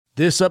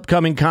This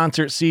upcoming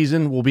concert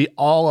season will be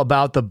all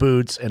about the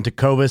boots, and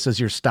Tecovas is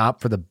your stop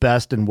for the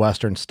best in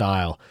Western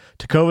style.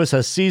 Tecovas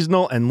has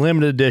seasonal and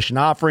limited edition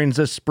offerings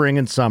this spring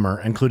and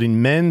summer,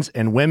 including men's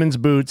and women's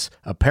boots,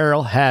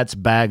 apparel, hats,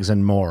 bags,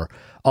 and more.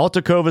 All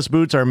Tecovas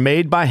boots are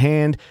made by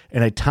hand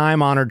in a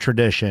time-honored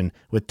tradition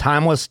with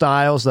timeless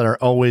styles that are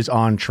always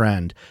on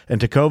trend. And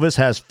Tecovas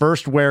has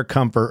first wear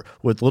comfort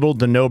with little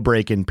to no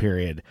break-in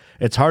period.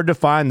 It's hard to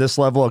find this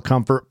level of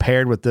comfort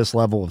paired with this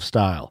level of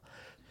style.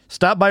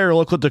 Stop by your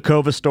local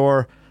Tecovas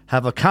store,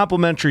 have a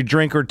complimentary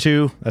drink or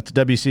two, that's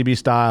WCB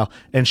style,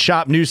 and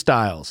shop new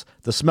styles.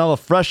 The smell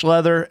of fresh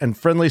leather and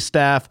friendly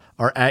staff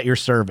are at your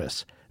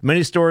service.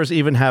 Many stores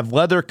even have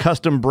leather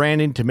custom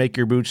branding to make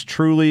your boots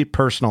truly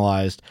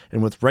personalized.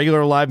 And with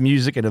regular live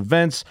music and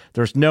events,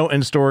 there's no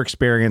in-store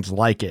experience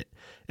like it.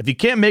 If you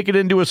can't make it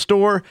into a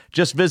store,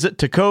 just visit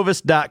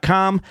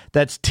tecovas.com.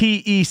 That's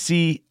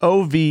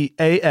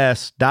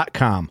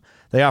TECOVAS.com.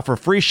 They offer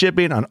free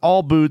shipping on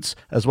all boots,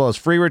 as well as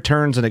free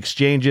returns and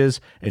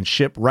exchanges, and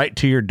ship right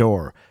to your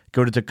door.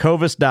 Go to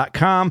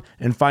tecovas.com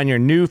and find your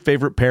new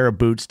favorite pair of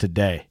boots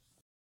today.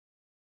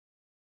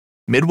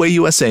 Midway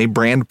USA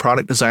brand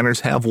product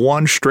designers have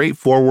one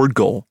straightforward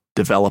goal: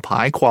 develop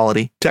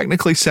high-quality,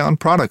 technically sound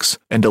products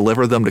and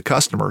deliver them to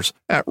customers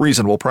at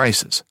reasonable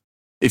prices.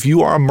 If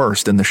you are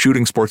immersed in the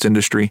shooting sports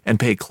industry and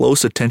pay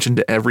close attention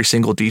to every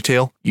single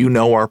detail, you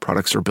know our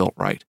products are built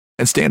right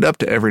and stand up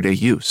to everyday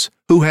use.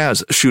 Who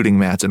has shooting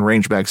mats and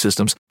range bag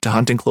systems to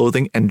hunting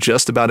clothing and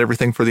just about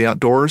everything for the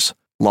outdoors?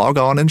 Log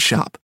on and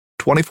shop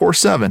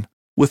 24/7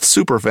 with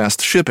super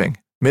fast shipping.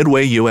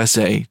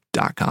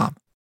 MidwayUSA.com.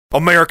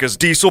 America's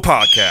Diesel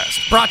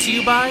Podcast. Brought to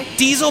you by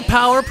Diesel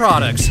Power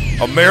Products.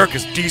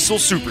 America's Diesel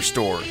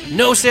Superstore.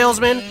 No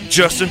salesman,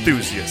 Just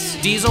enthusiasts.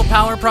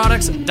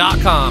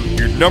 DieselPowerProducts.com.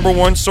 Your number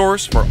one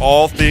source for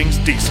all things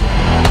diesel.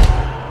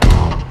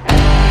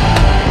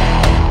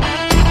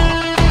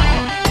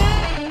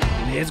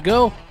 Let's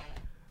go.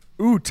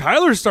 Ooh,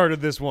 Tyler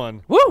started this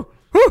one. Woo!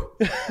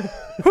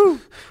 Woo!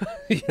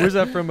 Where's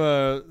that from?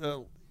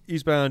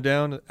 Eastbound and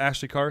Down,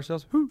 Ashley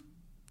Carsales. Woo!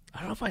 I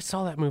don't know if I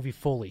saw that movie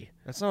fully.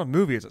 That's not a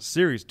movie; it's a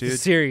series, dude.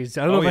 It's a series.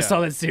 I don't know if I saw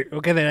that series.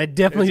 Okay, then I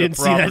definitely It's a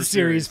didn't see that proper series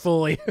series.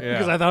 fully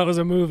because Yeah. I thought it was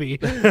a movie.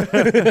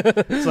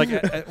 It's like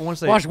I want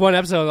to say. Watched one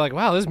episode, like,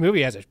 wow, this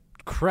movie has a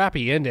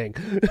crappy ending.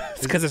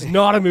 It's because it's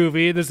not a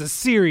movie. This is a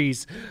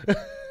series.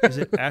 Is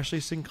it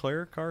Ashley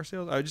Sinclair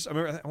Carsales? I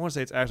remember. I want to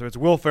say it's Ashley. It's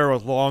Will Ferrell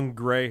with long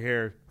gray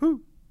hair.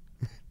 Who?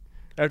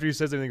 After he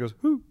says anything, he goes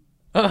who?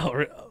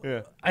 Oh,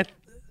 Yeah.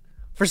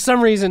 For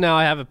some reason now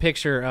I have a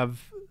picture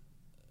of.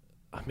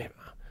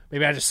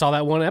 Maybe I just saw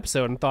that one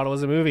episode and thought it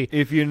was a movie.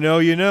 If you know,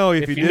 you know.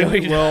 If you you know,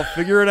 didn't, you know. well,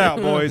 figure it out,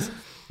 boys.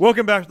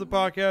 Welcome back to the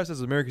podcast. This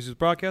is America's Diesel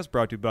Podcast,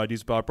 brought to you by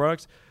Diesel Power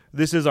Products.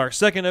 This is our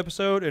second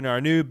episode in our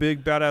new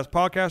big badass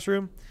podcast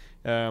room.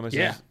 This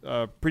is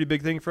a pretty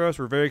big thing for us.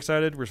 We're very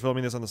excited. We're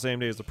filming this on the same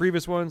day as the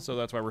previous one, so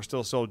that's why we're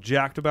still so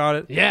jacked about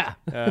it. Yeah.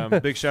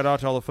 Big shout out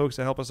to all the folks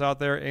that help us out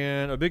there,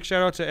 and a big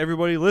shout out to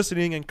everybody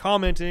listening and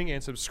commenting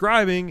and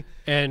subscribing,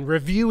 And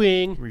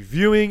reviewing.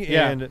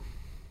 and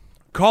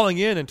calling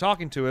in and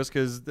talking to us,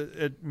 because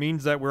it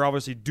means that we're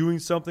obviously doing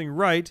something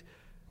right,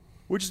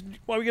 which is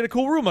why we get a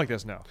cool room like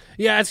this now.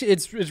 Yeah,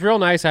 it's real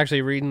nice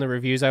actually reading the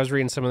reviews. I was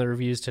reading some of the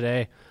reviews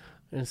today,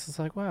 and it's just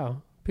like,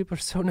 wow, people are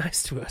so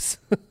nice to us.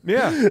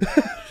 Yeah,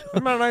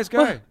 I'm not a nice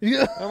guy.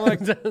 Yeah. I'm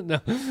like No.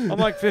 I'm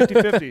like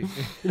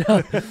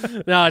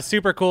 50-50. No, it's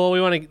super cool.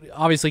 We want to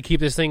obviously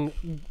keep this thing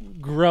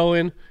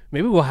growing.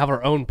 Maybe we'll have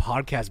our own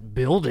podcast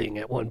building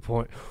at one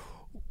point.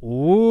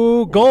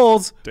 Ooh,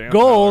 goals.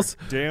 Goals.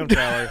 Damn,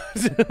 Tyler.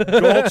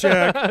 Goal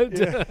check.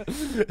 Yeah.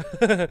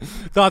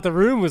 Thought the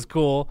room was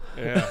cool.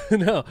 Yeah.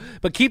 No,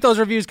 but keep those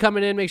reviews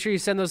coming in. Make sure you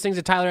send those things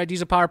to Tyler at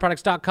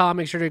DieselPowerProducts.com.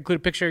 Make sure to include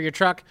a picture of your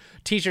truck,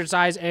 t-shirt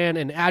size, and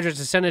an address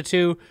to send it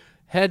to.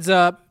 Heads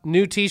up,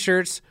 new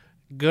t-shirts,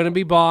 gonna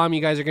be bomb.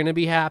 You guys are gonna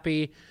be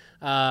happy.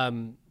 They're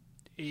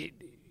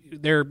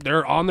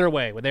on their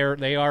way.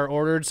 They are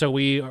ordered. So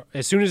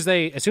as soon as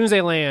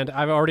they land,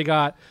 I've already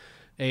got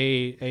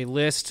a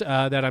list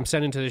that I'm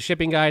sending to the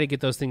shipping guy to get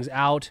those things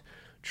out.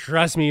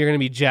 Trust me, you're going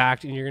to be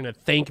jacked, and you're going to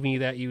thank me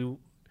that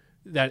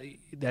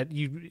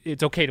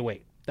it's okay to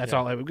wait. That's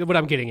all what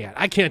I'm getting at.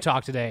 I can't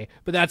talk today,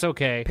 but that's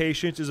okay.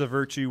 Patience is a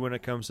virtue when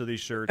it comes to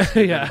these shirts.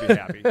 You're gonna be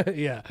happy.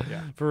 yeah,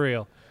 for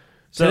real.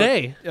 So,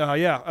 Today,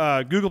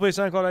 Google Play,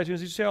 SoundCloud, iTunes.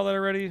 Did you say all that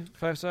already?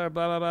 5-star,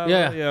 blah blah blah.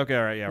 Yeah. Yeah. Okay.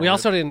 All right. Yeah. we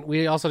also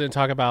didn't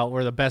talk about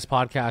we're the best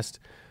podcast.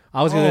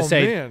 I was going to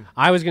say man.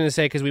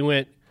 because we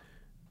went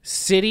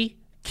city,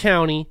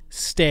 county,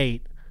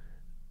 state.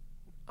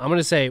 I'm going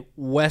to say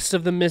west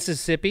of the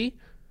Mississippi,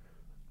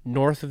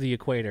 north of the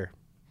equator.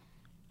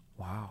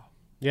 Wow.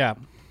 Yeah.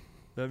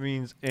 That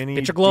means any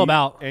Get your globe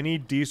out. Any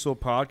diesel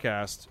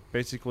podcast,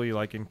 basically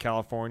like in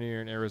California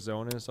or in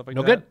Arizona and stuff like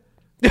No that. good.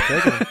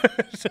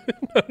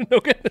 No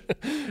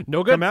good.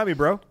 No good. Come at me,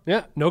 bro.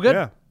 Yeah. No good.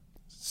 Yeah.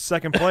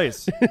 Second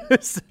place.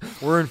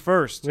 We're in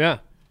first. Yeah.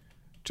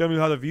 Tell me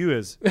how the view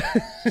is.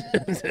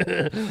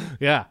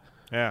 Yeah.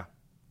 Yeah.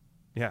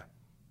 Yeah.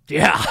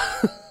 Yeah.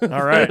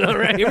 All right. All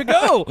right, here we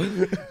go.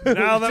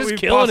 Now that Just we've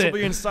killing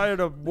possibly incited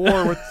a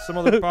war with some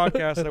other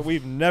podcasts that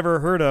we've never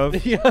heard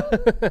of.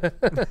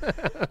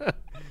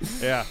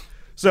 Yeah.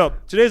 So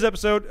today's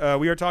episode,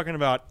 we are talking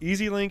about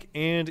EZ-Link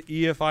and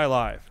EFI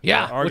Live.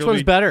 Yeah, which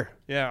one's better?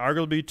 Yeah,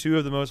 arguably two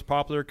of the most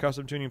popular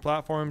custom tuning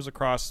platforms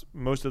across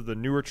most of the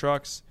newer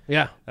trucks.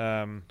 Yeah.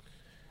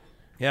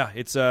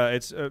 It's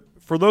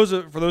for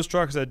those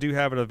trucks that do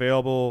have it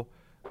available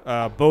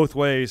both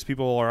ways.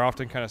 People are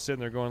often kind of sitting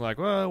there going like,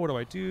 "Well, what do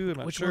I do? I'm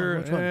not Which sure."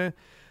 one? Which one?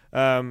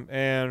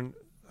 And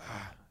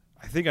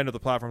I think I know the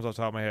platforms off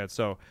the top of my head.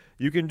 So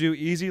you can do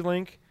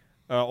EZ-Link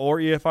or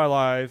EFI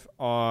Live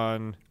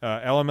on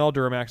LML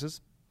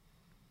Duramaxes,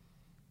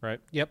 right?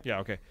 Yep. Yeah.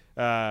 Okay.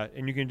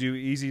 And you can do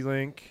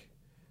EZ-Link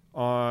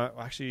on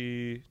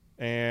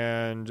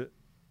and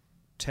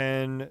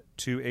 10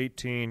 to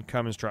 18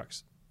 Cummins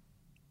trucks.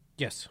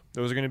 Yes.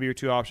 Those are going to be your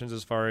two options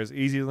as far as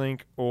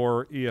EZ-Link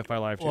or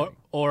EFI Live tuning.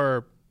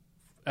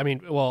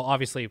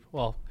 Obviously,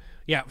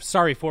 yeah.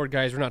 Sorry, Ford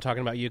guys, we're not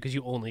talking about you because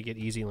you only get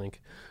EZ-Link.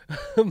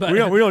 we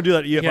don't do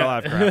that EFI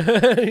Live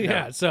crap.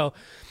 Yeah. So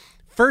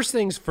first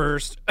things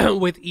first,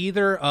 with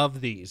either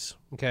of these,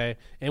 okay,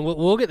 and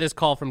we'll get this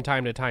call from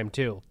time to time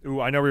too.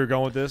 Ooh, I know where you're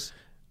going with this.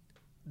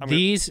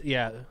 These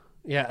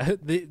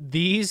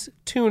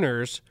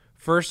tuners,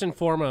 first and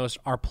foremost,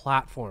 are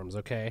platforms,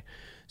 okay?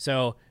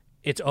 So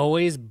it's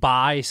always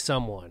by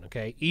someone,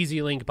 okay?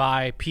 EZ-Link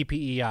by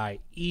PPEI,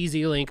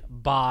 EZ-Link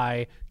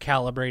by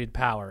Calibrated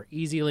Power,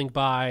 EZ-Link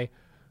by,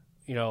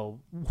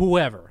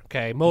 whoever,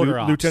 okay? Motor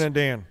Ops. Lieutenant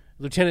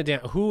Dan,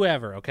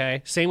 whoever,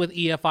 okay? Same with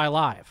EFI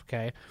Live,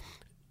 okay?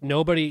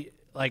 Nobody,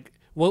 like,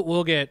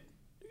 we'll get,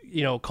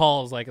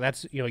 calls like,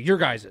 that's, your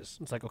guys's.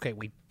 It's like, okay,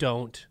 we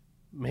don't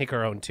make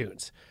our own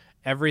tunes.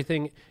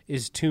 Everything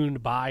is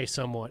tuned by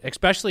someone,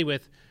 especially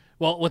with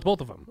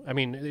both of them. I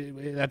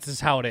mean, that's just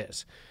how it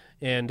is.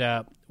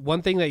 And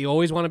one thing that you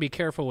always want to be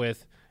careful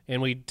with,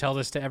 and we tell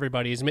this to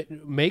everybody, is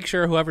make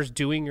sure whoever's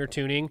doing your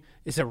tuning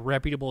is a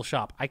reputable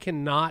shop. I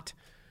cannot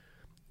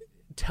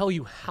tell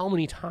you how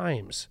many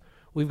times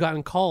we've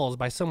gotten calls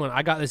by someone,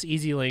 I got this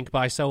EZ-Link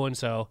by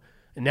so-and-so,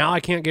 and now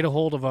I can't get a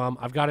hold of them.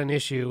 I've got an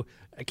issue.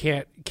 I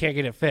can't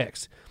get it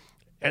fixed.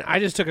 And I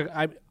just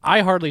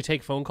I hardly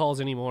take phone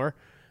calls anymore.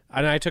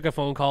 And I took a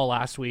phone call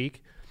last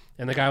week,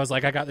 and the guy was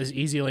like, I got this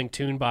EZ-Link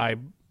tuned by,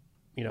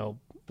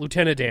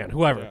 Lieutenant Dan,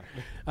 whoever.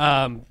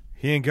 Yeah.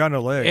 He ain't got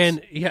no legs. And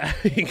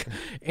and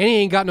he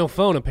ain't got no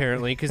phone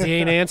apparently because he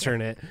ain't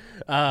answering it.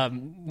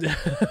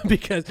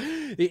 Because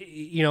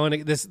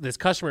and this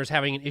customer is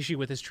having an issue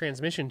with his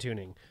transmission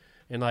tuning,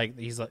 and like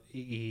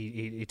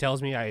he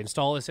tells me I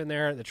install this in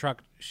there, the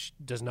truck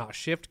does not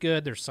shift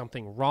good. There's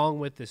something wrong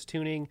with this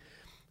tuning.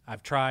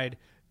 I've tried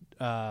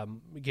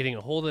getting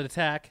a hold of the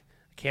tech.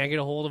 I can't get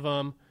a hold of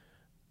them.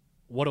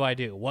 What do I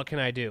do? What can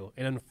I do?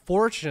 And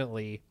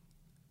unfortunately,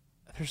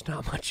 there's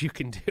not much you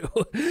can do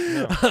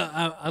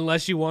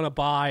unless you want to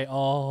buy a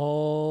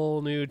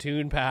whole new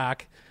tune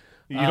pack.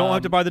 You don't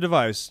have to buy the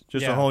device,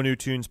 just a whole new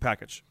tunes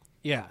package.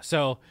 Yeah,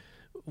 so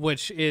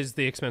which is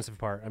the expensive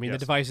part. I mean, Yes.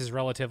 The device is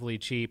relatively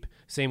cheap.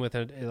 Same with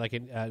an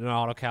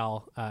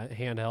AutoCal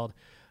handheld.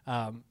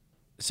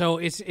 So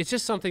it's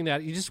just something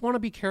that you just want to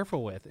be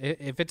careful with.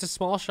 If it's a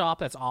small shop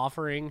that's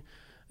offering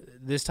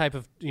this type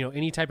of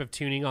any type of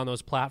tuning on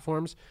those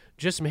platforms,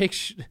 just make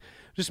sure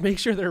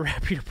they're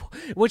reputable,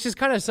 which is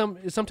kind of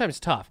sometimes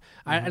tough.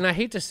 And I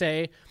hate to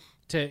say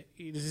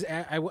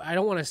I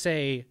don't want to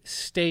say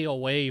stay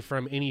away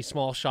from any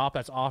small shop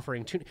that's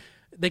offering tuning.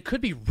 They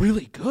could be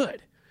really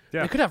good.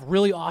 Yeah. They could have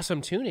really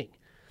awesome tuning.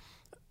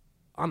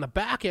 On the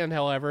back end,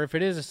 however, if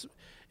it is,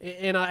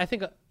 and I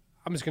think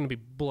I'm just going to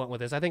be blunt with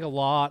this. I think a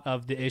lot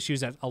of the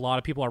issues that a lot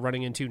of people are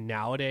running into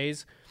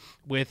nowadays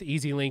with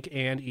EZ-Link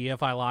and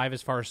EFI Live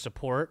as far as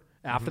support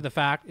after the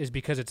fact is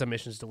because it's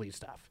emissions delete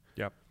stuff.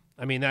 Yep.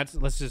 I mean, let's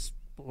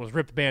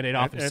rip the Band-Aid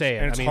off and say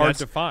it. And it's hard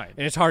to find.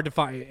 And it's hard to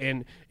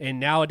find. And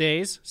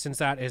nowadays, since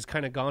that has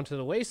kind of gone to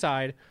the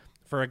wayside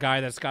for a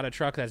guy that's got a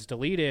truck that's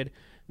deleted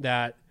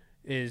that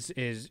has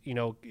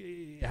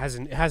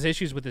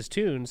issues with his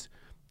tunes,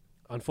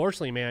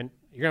 unfortunately, man,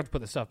 you're going to have to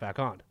put the stuff back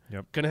on.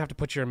 Yep. Going to have to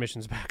put your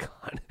emissions back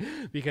on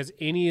because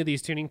any of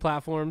these tuning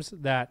platforms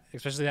that,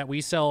 especially that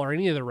we sell, or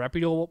any of the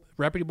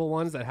reputable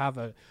ones that have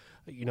that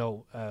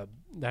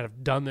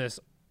have done this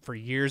for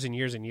years and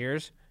years and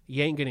years,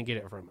 you ain't going to get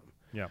it from them.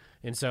 Yeah.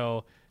 And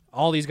so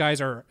all these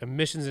guys are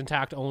emissions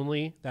intact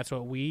only. That's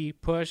what we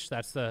push.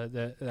 That's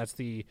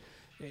the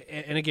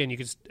and again,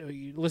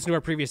 you listen to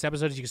our previous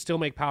episodes, you can still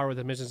make power with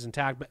emissions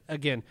intact. But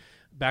again,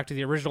 back to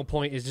the original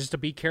point is just to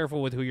be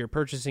careful with who you're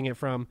purchasing it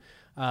from,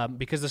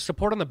 because the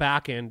support on the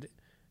back end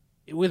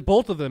with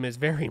both of them is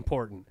very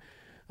important.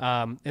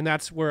 And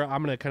that's where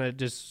I'm going to kind of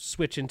just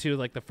switch into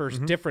like the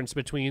first difference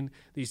between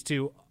these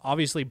two.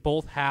 Obviously,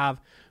 both have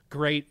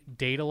great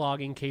data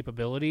logging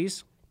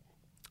capabilities.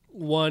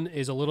 One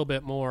is a little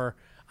bit more,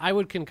 I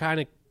would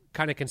kind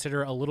of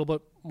consider a little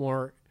bit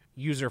more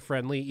user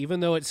friendly, even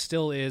though it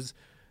still is.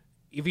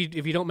 If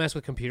you don't mess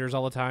with computers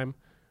all the time,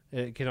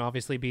 It can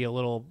obviously be a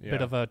little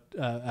bit Yeah. of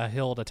a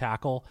hill to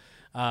tackle.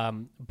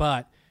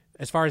 But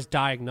as far as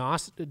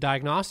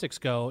diagnostics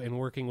go and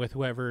working with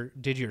whoever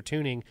did your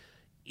tuning,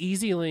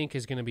 EasyLink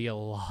is going to be a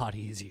lot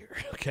easier.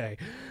 Okay.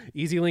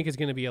 EasyLink is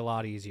going to be a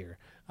lot easier.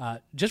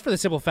 Just for the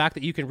simple fact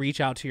that you can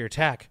reach out to your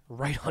tech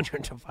right on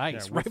your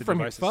device, with right the from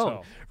your device phone,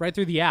 itself. right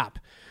through the app.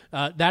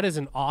 That is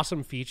an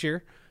awesome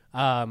feature.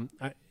 Where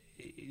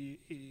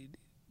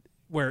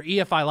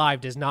EFI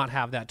Live does not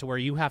have that, to where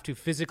you have to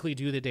physically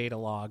do the data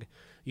log.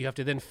 You have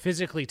to then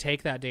physically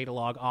take that data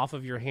log off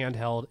of your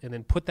handheld and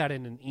then put that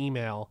in an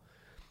email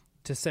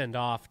to send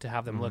off to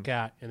have them look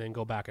at and then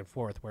go back and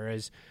forth.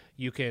 Whereas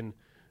you can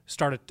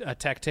start a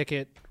tech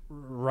ticket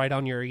right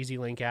on your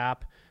EasyLink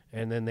app,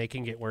 and then they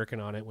can get working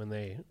on it when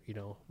they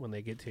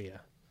get to you.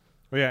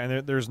 Well, yeah,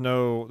 and there's a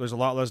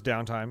lot less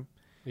downtime.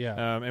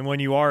 Yeah. And when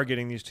you are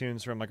getting these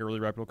tunes from like a really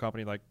reputable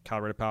company like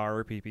Calibrated Power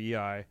or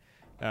PPEI,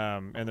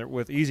 and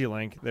with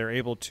EasyLink, they're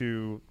able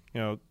to,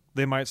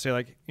 they might say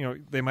like,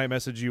 they might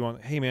message you on,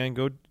 hey man,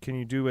 can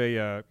you do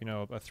a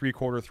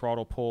 3/4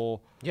 throttle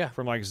pull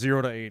from like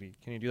 0 to 80?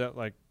 Can you do that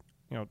like,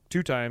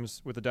 2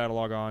 times with the data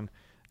log on?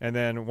 And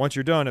then once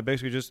you're done, it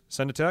basically just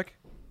send a tech.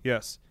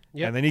 Yes.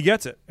 Yep. And then he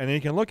gets it, and then he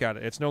can look at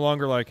it. It's no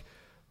longer like,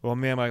 well,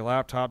 man, my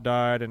laptop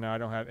died and now I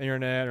don't have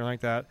internet or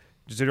like that.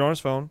 Just did it on his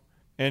phone.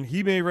 And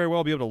he may very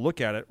well be able to look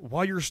at it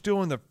while you're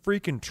still in the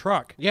freaking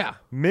truck. Yeah.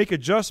 Make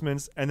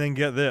adjustments, and then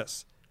get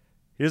this.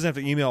 He doesn't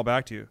have to email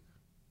back to you.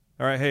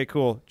 All right, hey,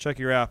 cool. Check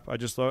your app. I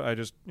just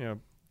download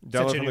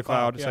from the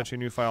cloud, sent you a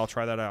new file.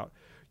 Try that out.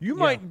 You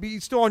might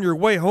be still on your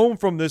way home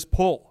from this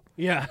pull.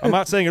 Yeah. I'm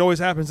not saying it always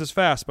happens this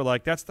fast, but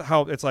like that's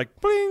how it's like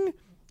bling.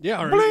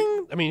 Yeah, or,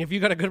 bling. I mean, if you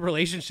got a good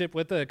relationship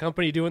with the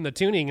company doing the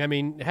tuning, I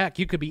mean, heck,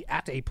 you could be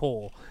at a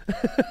pole.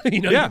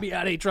 You Yeah. could be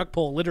at a truck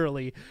pole,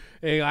 literally.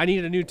 Hey, I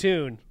need a new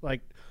tune.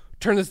 Like,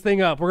 turn this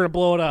thing up. We're gonna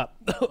blow it up.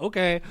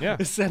 Okay. Yeah.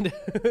 Send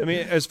it. I mean,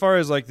 as far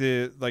as like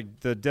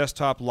the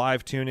desktop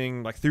live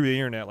tuning, like through the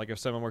internet, like if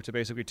someone were to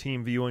basically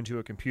team view into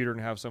a computer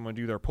and have someone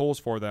do their polls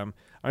for them,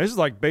 I mean, this is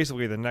like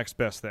basically the next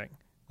best thing.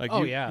 Like,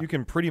 you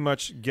can pretty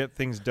much get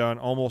things done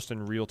almost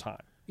in real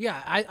time.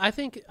 Yeah, I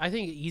think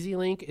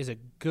EasyLink is a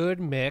good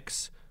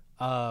mix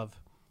of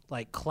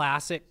like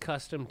classic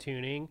custom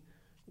tuning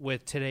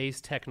with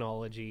today's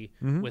technology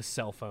with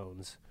cell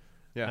phones.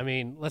 Yeah. I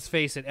mean, let's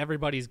face it,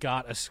 everybody's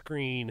got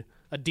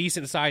a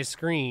decent sized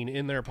screen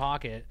in their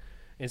pocket.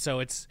 And so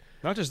it's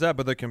Not just that,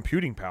 but the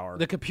computing power.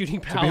 the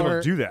computing power be able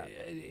to do that.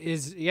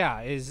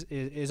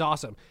 is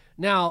awesome.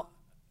 Now,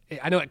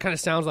 I know it kind of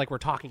sounds like we're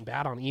talking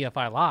bad on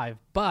EFI Live,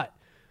 but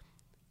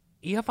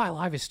EFI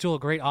Live is still a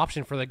great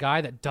option for the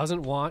guy that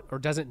doesn't want or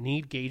doesn't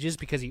need gauges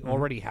because he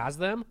already has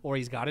them, or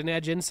he's got an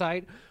Edge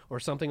Insight or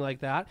something like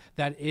that,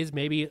 that is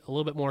maybe a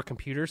little bit more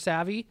computer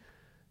savvy.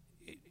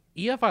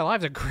 EFI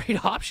Live is a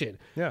great option.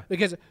 Yeah.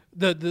 Because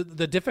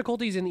the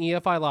difficulties in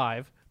EFI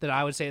Live that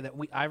I would say that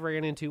I've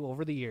ran into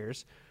over the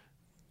years,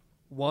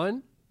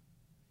 one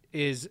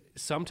is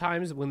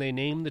sometimes when they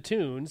name the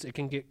tunes, it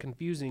can get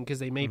confusing because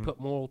they may put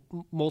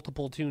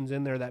multiple tunes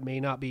in there that may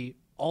not be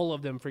all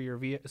of them for your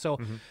vehicle. So,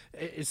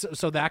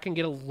 so that can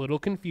get a little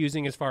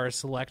confusing as far as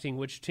selecting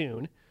which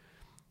tune.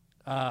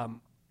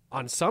 On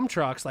some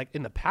trucks, like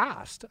in the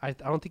past, I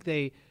don't think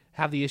they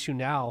have the issue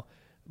now,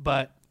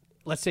 but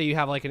let's say you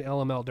have like an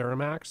LML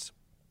Duramax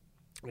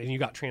and you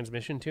got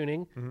transmission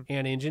tuning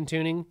and engine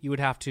tuning, you would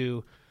have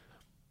to,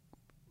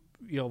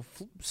 you'd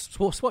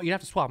have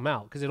to swap them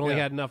out because it only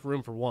had enough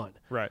room for one.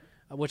 Right.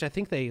 Which I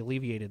think they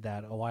alleviated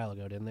that a while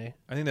ago, didn't they?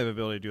 I think they have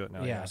the ability to do it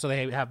now. Yeah, so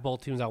they have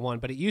both tunes on one.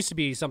 But it used to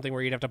be something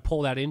where you'd have to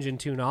pull that engine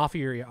tune off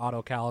of your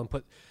AutoCal and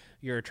put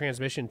your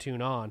transmission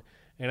tune on.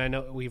 And I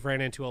know we've ran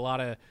into a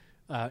lot of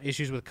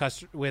issues with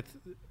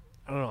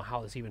I don't know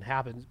how this even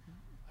happens.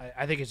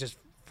 I think it's just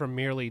from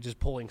merely just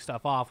pulling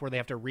stuff off, where they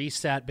have to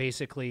reset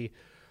basically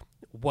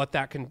what the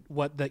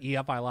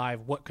EFI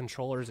Live, what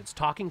controllers it's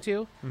talking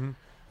to.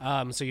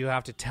 So you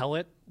have to tell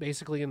it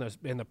basically in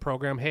the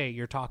program, hey,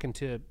 you're talking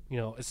to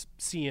a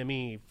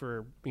CME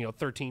for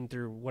 13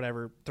 through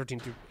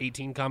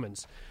 18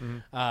 Cummins.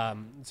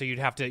 So you'd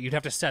have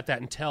to set that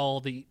and tell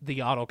the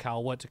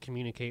AutoCal what to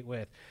communicate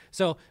with.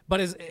 So,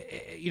 but as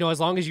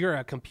long as you're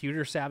a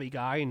computer savvy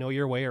guy and know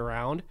your way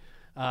around,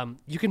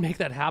 you can make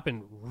that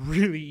happen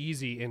really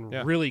easy and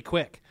really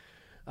quick.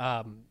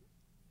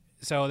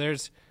 So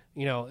there's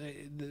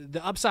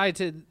the upside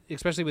to,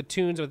 especially with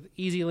tunes with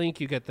EasyLink,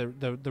 you get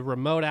the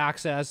remote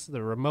access,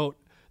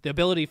 the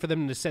ability for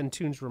them to send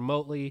tunes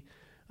remotely,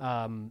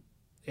 and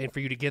for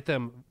you to get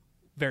them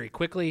very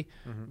quickly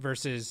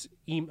versus,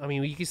 you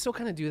can still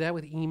kind of do that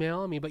with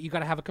email. But you got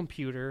to have a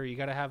computer, you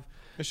got to have,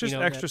 It's just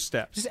extra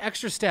steps. just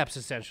extra steps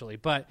essentially.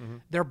 But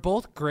they're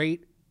both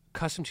great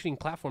custom tuning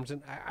platforms,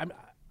 and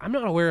I'm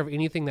not aware of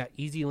anything that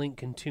EasyLink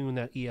can tune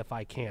that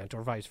EFI can't,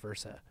 or vice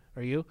versa.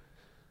 Are you?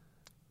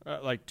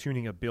 Like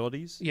tuning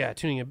abilities? Yeah,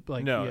 tuning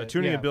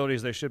tuning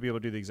abilities, they should be able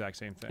to do the exact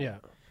same thing. Yeah.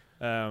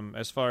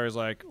 As far as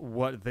like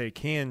what they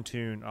can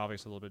tune,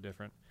 obviously a little bit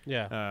different.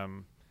 Yeah.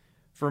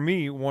 For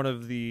me, one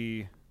of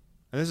the,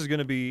 and this is going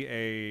to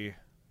be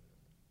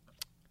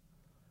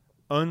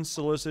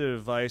unsolicited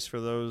advice for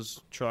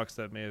those trucks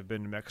that may have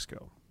been to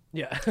Mexico.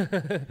 Yeah.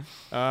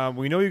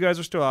 We know you guys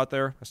are still out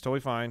there. That's totally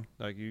fine.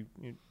 Like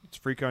it's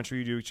free country.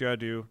 You do what you gotta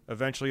do.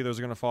 Eventually, those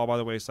are gonna fall by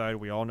the wayside.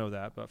 We all know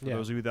that. But for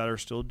those of you that are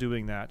still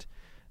doing that,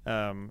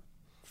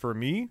 for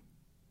me,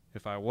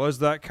 if I was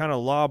that kind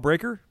of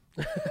lawbreaker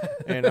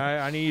and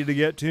I needed to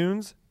get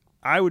tunes,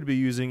 I would be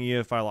using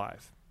EFI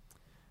Live.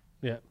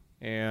 Yeah.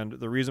 And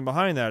the reason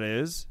behind that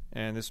is,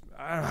 and this,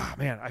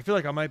 man, I feel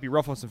like I might be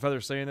ruffling some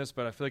feathers saying this,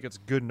 but I feel like it's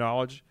good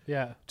knowledge.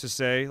 Yeah. To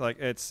say, like,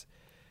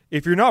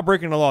 if you're not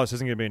breaking the law, this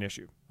isn't going to be an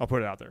issue. I'll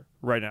put it out there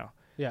right now.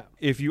 Yeah.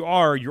 If you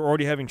are, you're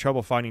already having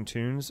trouble finding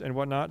tunes and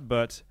whatnot.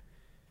 But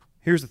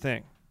here's the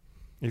thing: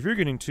 if you're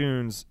getting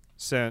tunes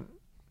sent,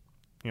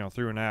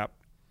 through an app,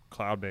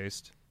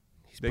 cloud-based,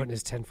 he's putting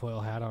his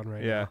tinfoil hat on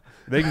right now. Yeah,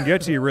 they can get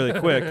to you really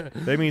quick.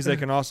 That means they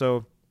can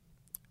also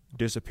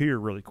disappear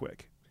really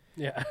quick.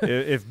 Yeah.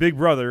 If Big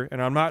Brother,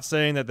 and I'm not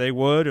saying that they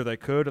would or they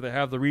could or they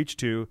have the reach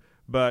to,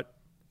 but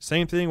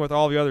same thing with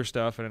all the other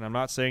stuff. And I'm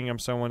not saying I'm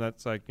someone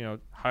that's like,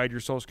 hide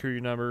your social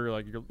security number,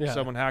 like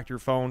someone hacked your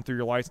phone through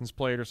your license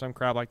plate or some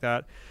crap like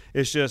that.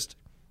 It's just,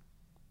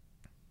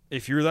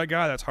 if you're that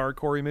guy that's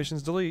hardcore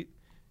emissions delete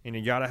and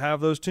you got to have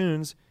those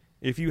tunes,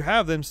 if you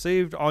have them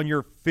saved on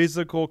your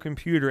physical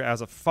computer as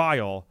a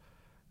file,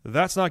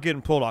 that's not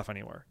getting pulled off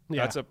anywhere.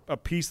 Yeah. That's a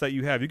piece that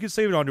you have. You can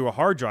save it onto a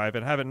hard drive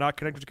and have it not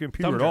connected to a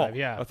computer at all.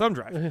 Yeah. A thumb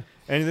drive.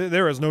 And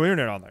there is no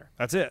internet on there.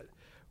 That's it.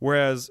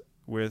 Whereas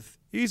with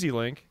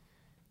EasyLink,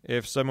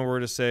 if someone were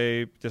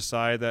to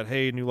decide that,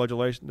 hey, new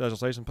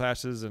legislation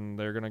passes and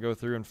they're going to go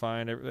through and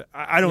find everything,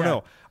 I don't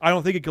know. I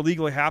don't think it could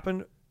legally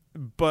happen,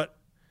 but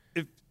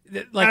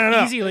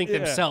EasyLink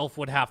themselves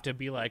would have to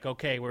be like,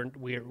 okay,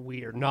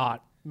 we are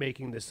not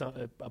making this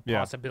a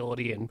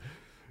possibility and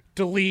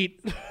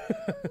delete,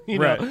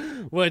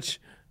 which,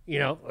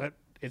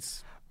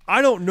 it's.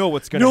 I don't know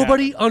what's going to happen.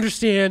 Nobody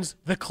understands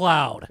the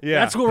cloud. Yeah.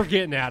 That's what we're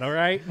getting at, all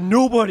right?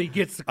 Nobody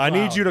gets the cloud. I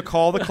need you to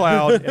call the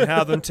cloud and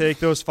have them take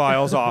those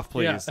files off,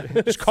 please.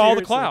 Yeah. Just call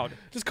the cloud.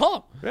 Just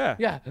call them.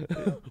 Yeah.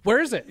 Where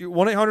is it?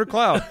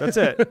 1-800-CLOUD. That's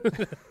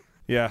it.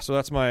 Yeah, so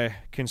that's my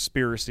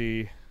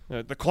conspiracy.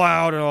 The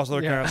cloud and all this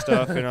other kind of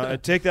stuff. I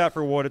take that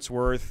for what it's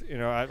worth.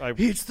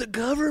 It's the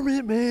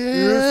government,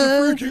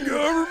 man. It's the freaking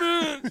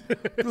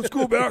government. Let's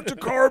go back to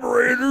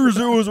carburetors.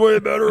 It was way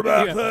better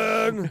back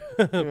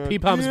then. Pee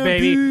pumps,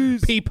 baby.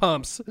 Pee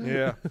pumps.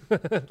 Yeah.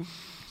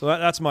 So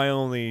that's my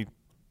only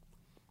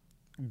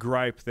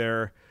gripe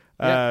there.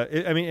 Yeah.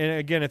 And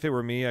again, if it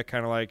were me, I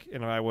kind of like,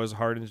 I was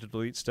hardened to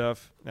delete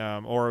stuff,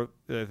 or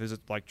if it's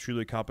like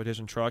truly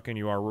competition truck and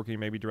you are working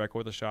maybe directly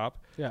with a shop.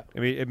 Yeah.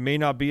 It may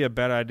not be a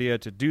bad idea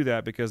to do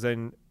that because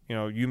then,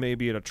 you may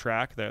be at a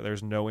track that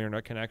there's no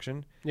internet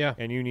connection. Yeah.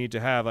 And you need to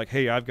have like,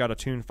 hey, I've got a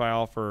tune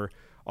file for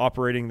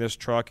operating this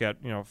truck at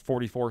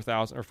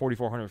 44,000 or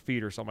 4,400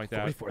 feet or something like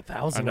that.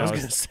 44,000. I was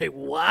going to say,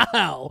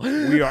 wow,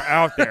 we are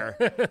out there.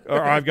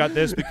 Or I've got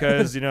this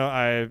because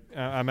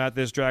I'm at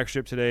this drag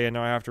strip today, and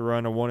now I have to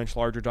run a 1-inch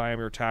larger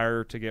diameter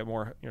tire to get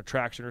more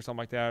traction or something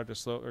like that,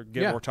 or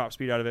get more top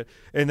speed out of it.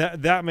 And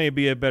that may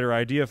be a better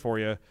idea for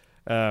you.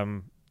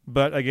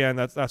 But again,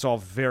 that's all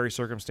very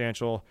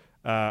circumstantial.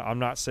 I'm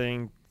not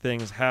saying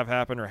things have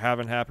happened or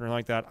haven't happened or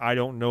like that. I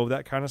don't know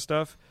that kind of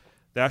stuff.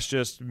 That's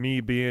just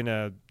me being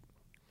a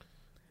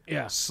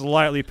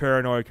slightly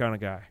paranoid kind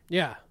of guy.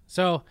 Yeah.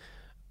 So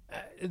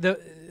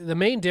the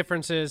main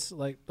difference is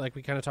like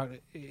we kind of talked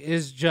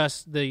is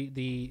just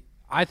the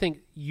I think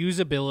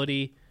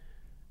usability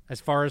as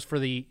far as for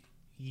the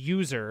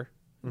user,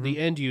 the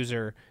end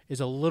user is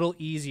a little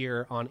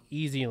easier on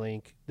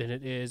EasyLink than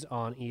it is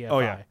on EFI. Oh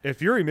yeah.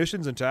 If your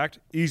emission's intact,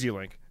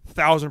 EasyLink.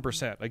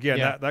 1,000%.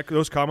 Again,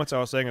 those comments I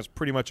was saying is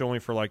pretty much only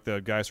for like the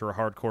guys who are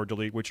hardcore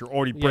delete, which you're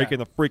already breaking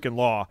the freaking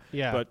law.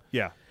 Yeah. But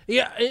yeah.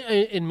 Yeah,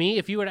 and me,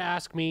 if you were to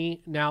ask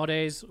me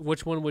nowadays,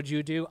 which one would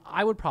you do?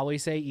 I would probably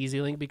say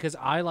EasyLink because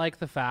I like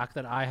the fact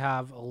that I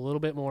have a little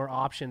bit more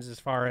options as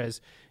far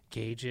as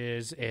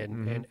gauges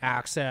and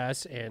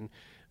access and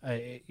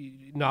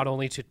not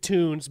only to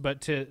tunes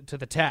but to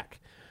the tech.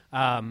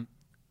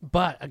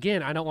 But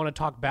again, I don't want to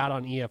talk bad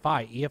on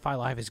EFI. EFI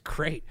Live is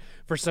great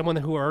for someone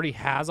who already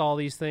has all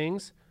these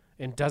things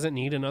and doesn't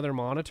need another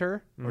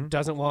monitor or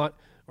doesn't want,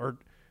 or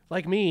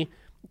like me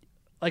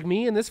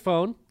and this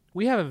phone,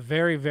 we have a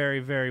very, very,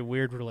 very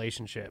weird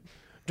relationship.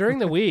 During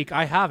the week,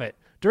 I have it.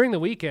 During the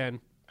weekend,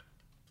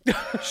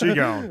 she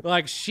gone.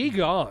 She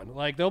gone.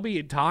 Like there'll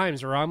be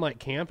times where I'm like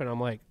camping. I'm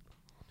like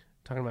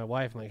talking to my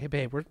wife. I'm like, hey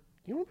babe, you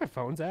know where my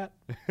phone's at?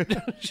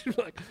 She's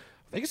like,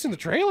 I think it's in the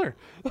trailer.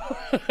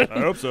 I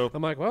hope so.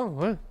 I'm like,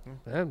 well,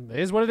 it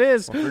is what it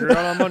is. We'll figure it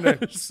out on Monday.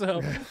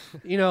 So,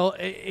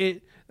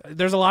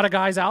 there's a lot of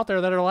guys out there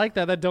that are like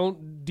that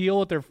don't deal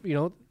with their,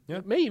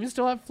 may even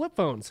still have flip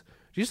phones.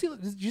 Did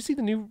you see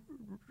the new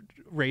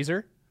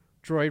Razr,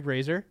 Droid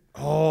Razr?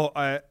 Oh,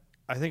 I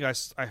think I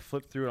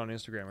flipped through it on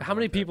Instagram. How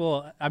many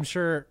people? I'm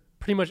sure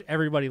pretty much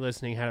everybody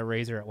listening had a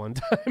Razr at one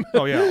time.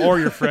 Oh yeah, or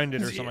your friend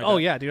did or something like that. Oh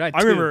yeah, dude. I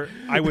remember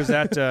I was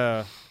at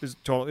this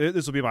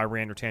will be my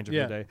rant or tangent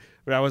for the day.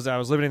 But I was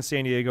living in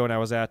San Diego and I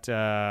was at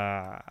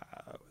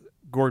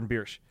Gordon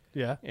Biersch.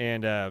 Yeah.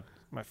 And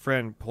my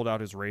friend pulled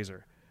out his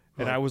razor,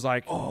 and I was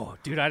like, "Oh,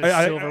 dude, I had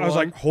a silver I was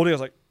one. like holding. I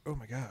was like, oh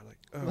my god,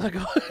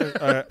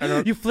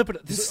 You flip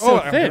it. This is so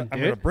thin, I'm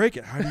gonna break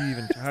it. How do you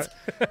even?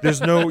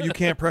 There's no. You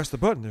can't press the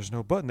button. There's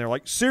no button. They're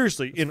like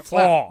seriously in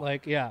awe.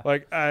 Like yeah.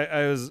 Like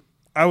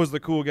I was the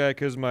cool guy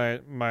because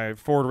my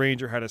Ford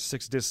Ranger had a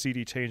 6-disc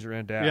CD changer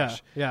and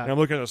dash. Yeah. And I'm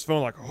looking at this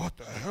phone like, what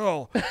the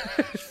hell?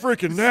 It's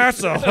freaking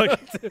NASA.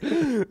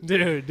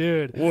 Like,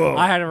 dude. Whoa.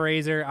 I had a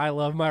razor. I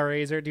love my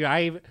razor,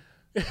 dude.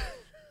 This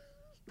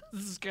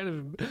is kind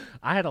of.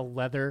 I had a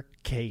leather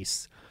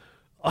case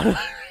on a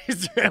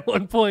razor at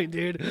one point,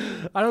 dude.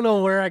 I don't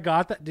know where I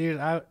got that, dude.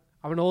 I'm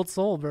an old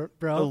soul, a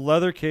bro.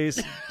 leather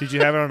case. Did you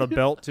have it on a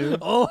belt too?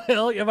 Oh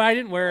hell yeah! But I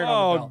didn't wear it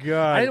on the belt. Oh,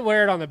 God. I didn't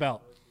wear it on the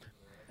belt,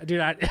 dude.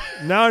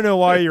 Now I know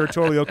why you were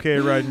totally okay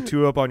riding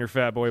 2-up on your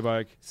fat boy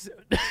bike.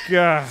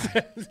 God.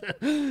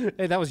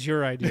 Hey, that was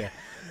your idea.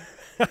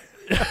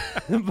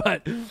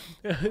 But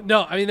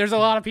no, I mean, there's a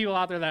lot of people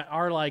out there that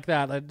are like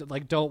that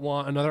like don't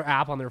want another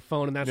app on their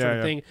phone and that sort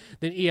of thing.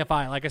 Then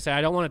EFI, like I said,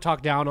 I don't want to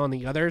talk down on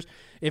the others.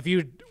 If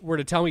you were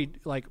to tell me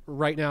like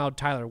right now,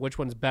 Tyler, which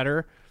one's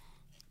better,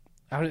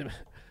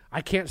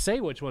 I can't say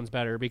which one's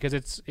better because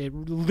it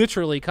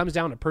literally comes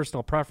down to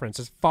personal preference.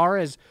 As far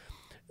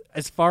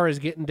as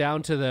getting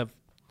down to the,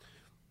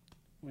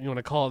 you want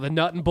to call it the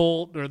nut and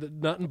bolt or the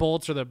nut and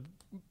bolts or the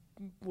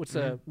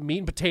the meat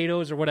and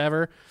potatoes or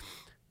whatever.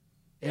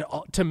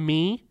 To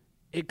me,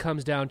 it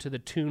comes down to the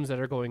tunes that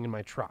are going in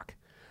my truck.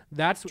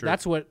 That's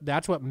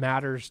what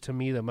matters to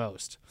me the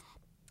most,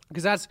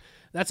 because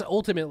that's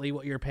ultimately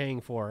what you're paying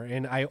for.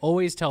 And I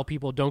always tell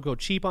people, don't go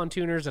cheap on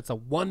tuners. That's the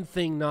one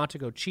thing not to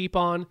go cheap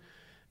on.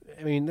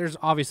 I mean, there's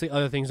obviously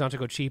other things not to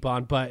go cheap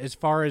on, but as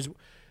far as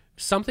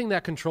something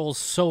that controls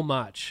so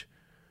much,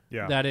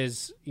 that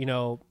is,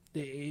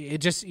 it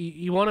just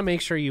you want to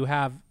make sure you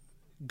have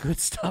good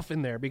stuff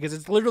in there because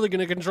it's literally going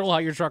to control how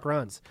your truck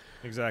runs.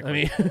 Exactly. I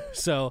mean,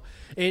 so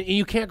and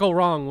you can't go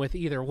wrong with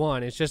either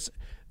one. It's just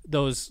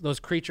those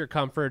creature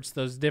comforts,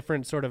 those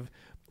different sort of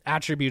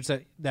attributes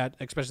that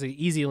especially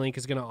EasyLink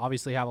is going to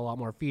obviously have a lot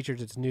more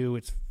features. It's new,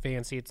 it's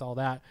fancy, it's all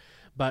that.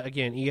 But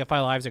again,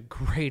 EFI Live is a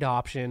great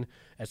option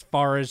as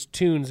far as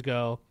tunes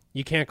go.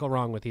 You can't go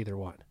wrong with either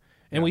one.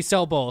 And we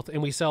sell both,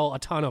 and we sell a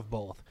ton of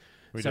both.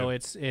 So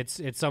it's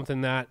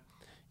something that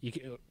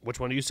which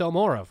one do you sell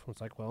more of?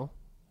 It's like, well,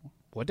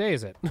 what day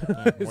is it?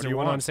 Is there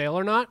one on sale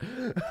or not?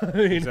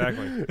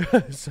 Exactly.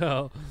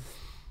 So,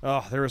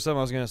 there was something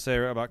I was going to say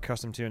about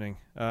custom tuning.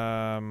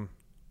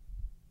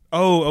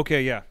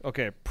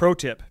 Okay. Pro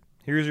tip.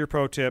 Here's your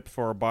pro tip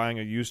for buying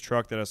a used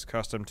truck that has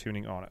custom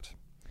tuning on it.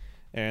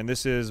 And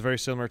this is very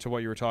similar to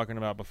what you were talking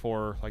about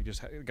before, like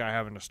just a guy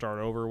having to start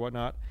over or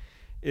whatnot.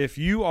 If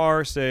you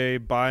are, say,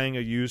 buying a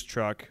used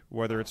truck,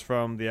 whether it's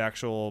from the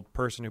actual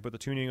person who put the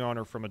tuning on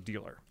or from a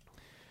dealer,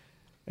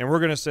 and we're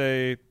going to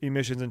say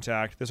emissions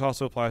intact. This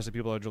also applies to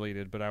people that are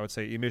deleted, but I would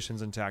say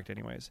emissions intact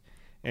anyways.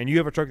 And you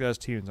have a truck that has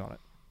tunes on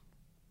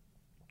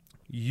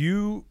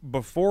it.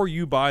 Before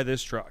you buy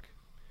this truck,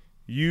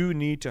 you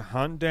need to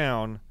hunt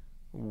down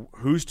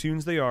whose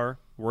tunes they are,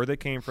 where they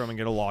came from, and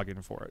get a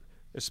login for it,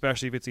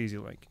 especially if it's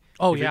EasyLink.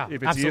 Oh, if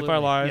it's absolutely.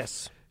 EFI Live,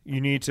 yes. You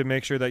need to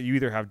make sure that you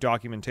either have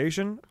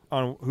documentation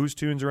on whose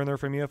tunes are in there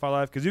from EFI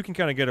Live, because you can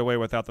kind of get away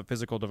without the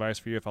physical device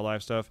for EFI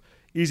Live stuff.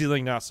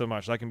 EasyLink, not so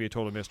much. That can be a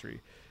total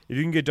mystery. If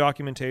you can get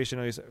documentation,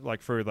 at least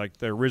like for like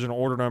the original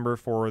order number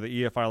for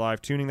the EFI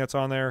Live tuning that's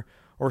on there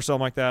or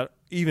something like that,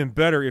 even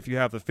better if you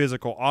have the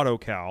physical auto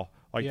cal.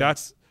 Like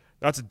that's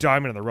a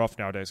diamond in the rough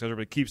nowadays because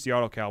everybody keeps the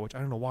auto cal, which I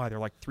don't know why. They're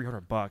like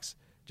 $300.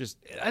 Just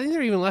I think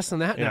they're even less than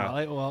that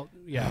now.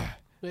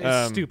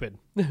 It's stupid.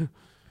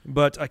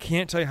 But I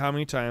can't tell you how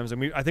many times,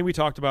 and I think we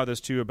talked about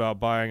this too, about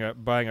buying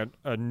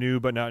a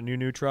new but not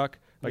new truck,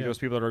 like those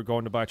people that are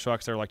going to buy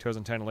trucks that are like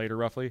 2010 later,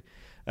 roughly.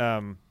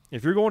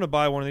 If you're going to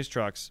buy one of these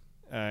trucks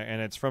and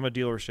it's from a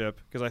dealership,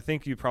 because I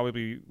think you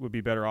probably would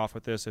be better off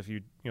with this if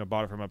you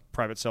bought it from a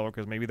private seller,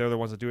 because maybe they're the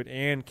ones that do it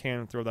and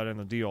can throw that in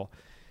the deal.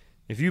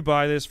 If you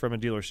buy this from a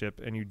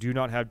dealership and you do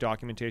not have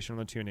documentation on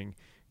the tuning,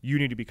 you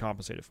need to be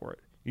compensated for it.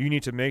 You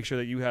need to make sure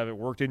that you have it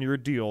worked into your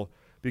deal,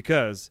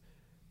 because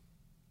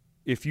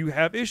if you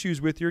have issues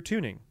with your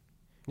tuning,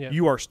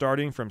 you are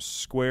starting from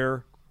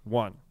square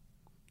one.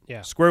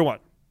 Yeah. Square one.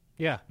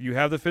 Yeah. You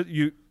have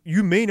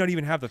you may not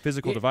even have the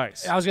physical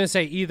device. I was going to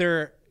say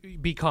either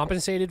be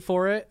compensated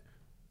for it.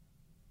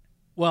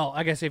 Well,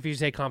 I guess if you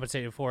say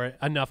compensated for it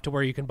enough to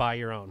where you can buy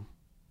your own.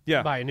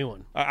 Yeah. Buy a new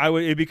one.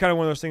 It'd be kind of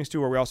one of those things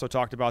too where we also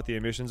talked about the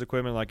emissions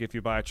equipment, like if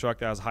you buy a truck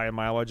that has high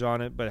mileage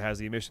on it but it has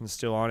the emissions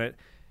still on it.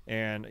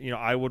 And,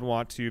 I would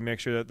want to make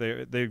sure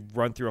that they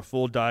run through a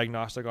full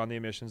diagnostic on the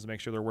emissions to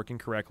make sure they're working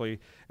correctly.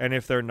 And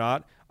if they're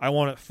not, I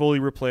want it fully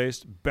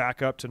replaced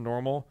back up to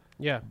normal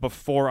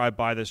before I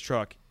buy this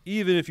truck,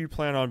 even if you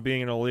plan on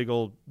being an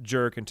illegal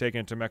jerk and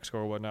taking it to Mexico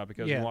or whatnot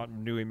because you want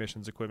new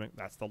emissions equipment.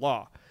 That's the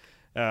law.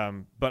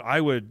 But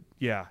I would,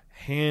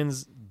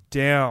 hands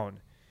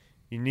down,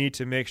 you need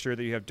to make sure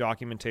that you have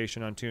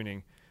documentation on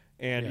tuning.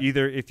 And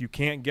either if you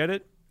can't get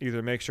it,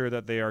 either make sure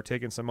that they are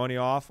taking some money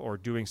off or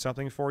doing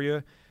something for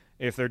you.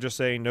 If they're just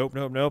saying nope,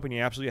 nope, nope, and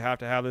you absolutely have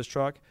to have this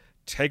truck,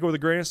 take it with a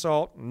grain of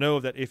salt. Know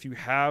that if you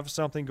have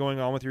something going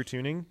on with your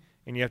tuning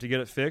and you have to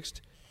get it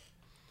fixed,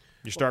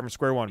 you're starting from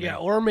square one. Yeah,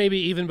 man. or maybe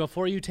even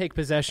before you take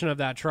possession of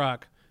that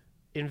truck,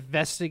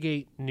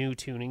 investigate new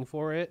tuning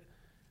for it,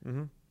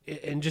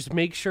 and just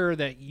make sure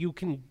that you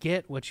can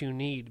get what you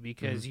need,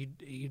 because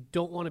you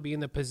don't want to be in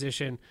the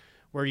position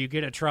where you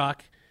get a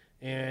truck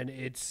and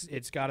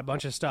it's got a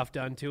bunch of stuff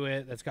done to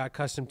it that's got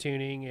custom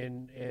tuning,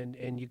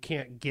 and you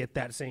can't get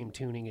that same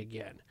tuning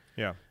again.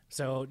 Yeah.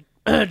 So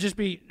just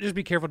be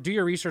careful. Do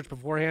your research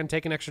beforehand.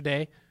 Take an extra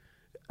day.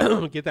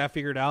 Get that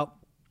figured out.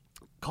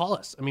 Call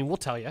us. I mean, we'll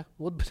tell you.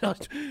 We're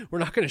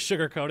not going to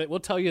sugarcoat it. We'll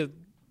tell you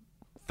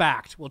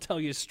fact. We'll tell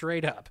you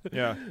straight up.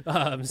 Yeah.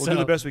 We'll do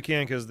the best we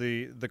can, because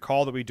the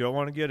call that we don't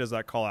want to get is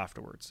that call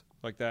afterwards.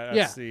 Like that.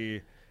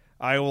 That's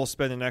I will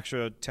spend an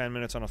extra 10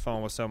 minutes on a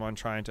phone with someone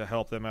trying to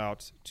help them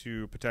out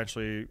to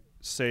potentially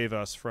save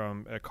us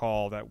from a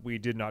call that we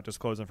did not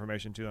disclose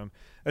information to them.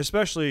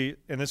 Especially,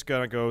 and this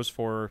kind of goes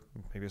for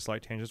maybe a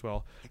slight tangent as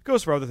well. It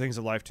goes for other things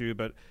in life too.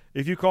 But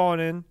if you call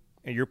in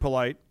and you're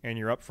polite and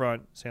you're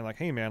upfront saying like,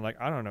 hey man, like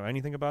I don't know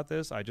anything about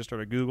this. I just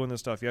started Googling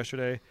this stuff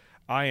yesterday.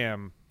 I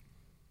am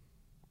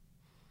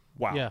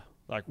wow. Yeah.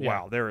 Like,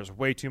 wow, there is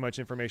way too much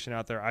information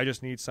out there. I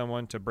just need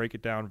someone to break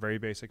it down very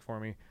basic for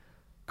me.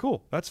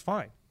 Cool. That's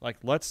fine. Like,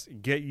 let's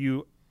get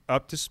you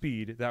up to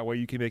speed. That way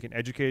you can make an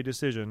educated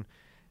decision.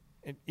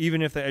 And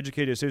even if the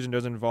educated decision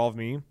doesn't involve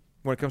me,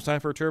 when it comes time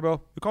for a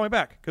turbo, you call me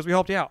back because we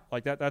helped you out.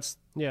 Like that's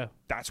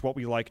what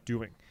we like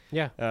doing.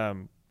 Yeah.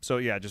 So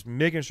yeah, just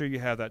making sure you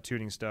have that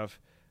tuning stuff.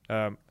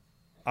 I'm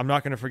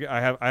not going to forget.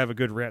 I have a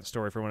good rant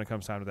story for when it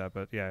comes time to that,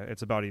 but yeah,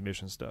 it's about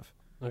emission stuff.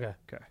 Okay.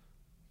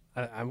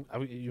 Are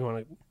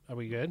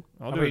we good?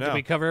 I'll do it now. Did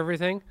we cover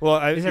everything? Well,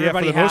 Is for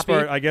everybody the most happy?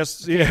 part, I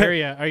guess.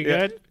 Yeah. Are you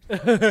good?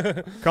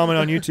 Comment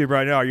on YouTube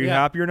right now. Are you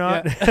happy or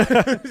not?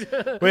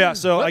 But yeah,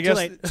 so I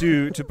guess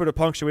to put a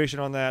punctuation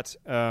on that,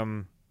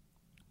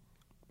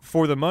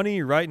 for the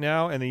money right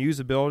now and the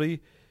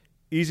usability,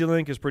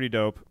 EasyLink is pretty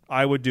dope.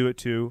 I would do it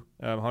too,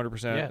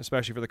 100%,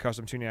 especially for the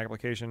custom tuning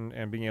application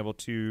and being able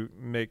to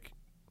make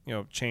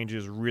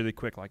changes really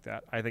quick like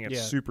that. I think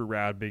it's super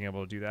rad being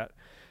able to do that.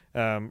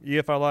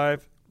 EFI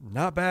Live,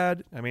 not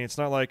bad. I mean, it's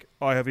not like,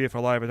 I have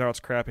EFI Live and now it's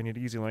crap, I need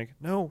EasyLink.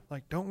 No,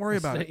 like, don't worry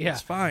about it.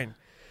 It's fine.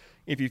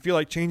 If you feel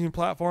like changing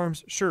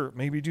platforms, sure,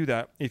 maybe do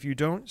that. If you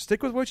don't,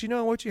 stick with what you know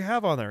and what you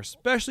have on there,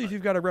 especially if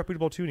you've got a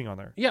reputable tuning on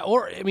there. Yeah,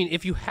 or, I mean,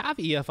 if you have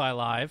EFI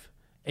Live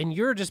and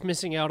you're just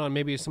missing out on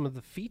maybe some of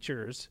the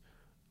features,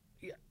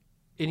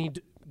 and you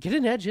get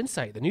an Edge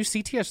Insight. The new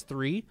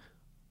CTS3,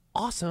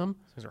 awesome.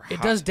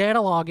 It does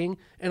data logging,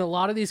 and a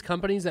lot of these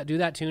companies that do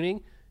that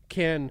tuning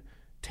can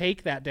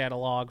take that data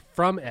log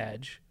from the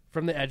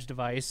Edge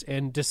device,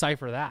 and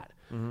decipher that.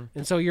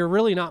 And so you're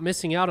really not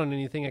missing out on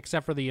anything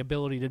except for the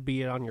ability to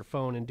be on your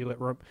phone and do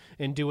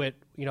it,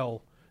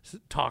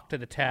 talk to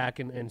the tech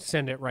and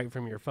send it right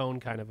from your phone,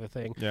 kind of a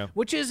thing. Yeah.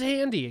 Which is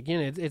handy. Again,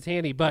 it's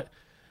handy, but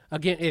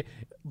again,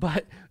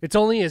 it's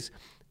only as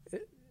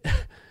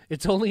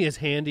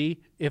handy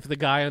if the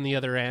guy on the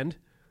other end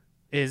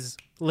is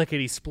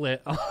lickety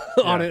split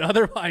on it.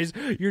 Otherwise,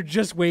 you're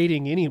just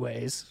waiting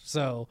anyways.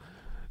 So,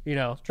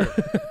 True.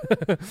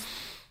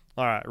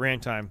 All right,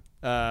 rant time.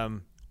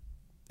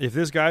 If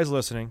this guy's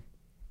listening,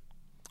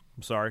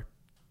 I'm sorry.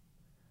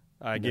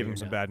 I gave him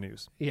some bad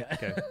news. Yeah.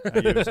 Okay. I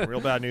gave him some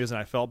real bad news, and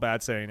I felt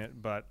bad saying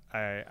it, but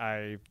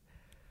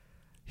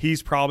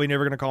he's probably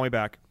never going to call me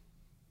back,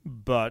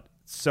 but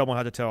someone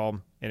had to tell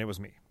him, and it was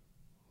me.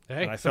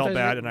 Hey, and I felt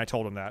bad, and I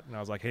told him that. And I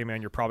was like, hey, man,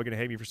 you're probably going to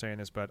hate me for saying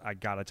this, but I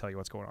got to tell you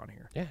what's going on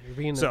here. Yeah, you're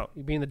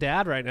being the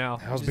dad right now.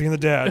 I was being the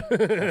dad.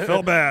 I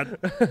felt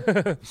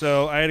bad.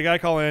 So I had a guy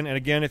call in, and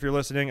again, if you're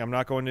listening, I'm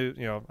not going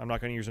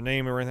to use a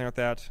name or anything like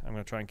that. I'm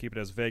going to try and keep it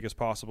as vague as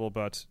possible,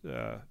 but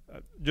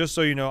just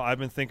so you know, I've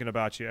been thinking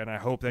about you, and I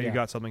hope that you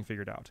got something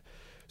figured out.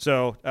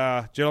 So,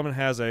 gentleman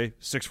has a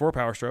 6.4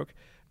 Power Stroke.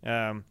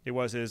 It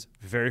was his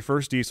very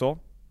first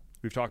diesel.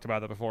 We've talked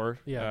about that before.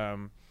 Yeah.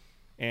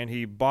 And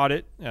he bought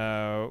it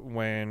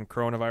when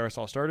coronavirus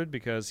all started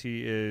because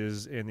he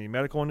is in the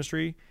medical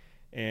industry,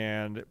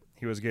 and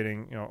he was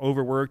getting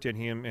overworked. And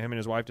him and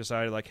his wife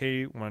decided, like,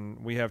 hey,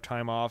 when we have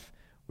time off,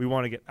 we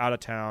want to get out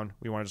of town.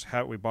 We want to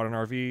just we bought an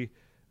RV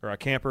or a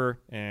camper,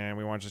 and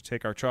we want to just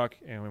take our truck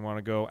and we want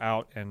to go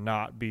out and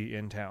not be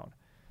in town.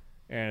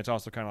 And it's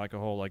also kind of like a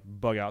whole like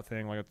bug out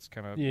thing. Like it's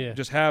kind of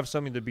just have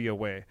something to be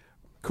away.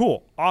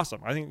 Cool, awesome.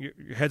 I think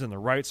your head's in the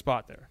right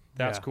spot there.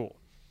 That's cool.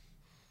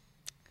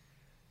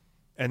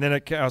 And then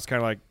I was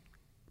kind of like,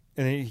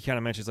 and then he kind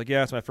of mentions like,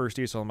 yeah, it's my first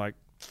diesel. I'm like,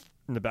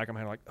 in the back of my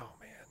head, like, oh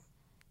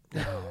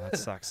man, no, that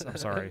sucks. I'm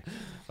sorry.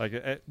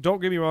 Like,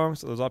 don't get me wrong.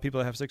 So there's a lot of people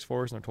that have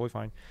 6.4s and they're totally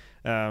fine.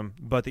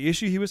 But the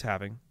issue he was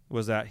having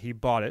was that he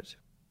bought it.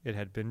 It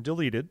had been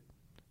deleted.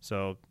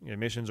 So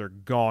emissions are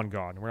gone.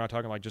 We're not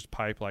talking like just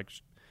pipe, like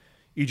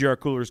EGR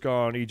cooler's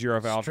gone,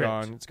 EGR valve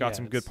gone. It's got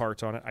some good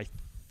parts on it. I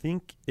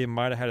think it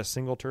might have had a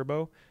single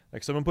turbo.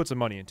 Like someone put some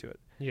money into it.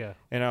 Yeah.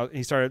 And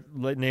he started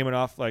naming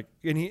off the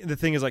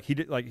thing is he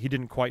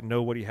didn't quite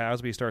know what he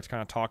has, but he starts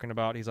kind of talking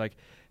about. He's like,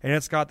 and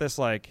it's got this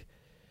like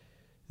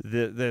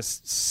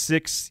this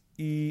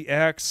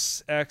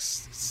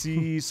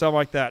 6EXXC something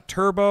like that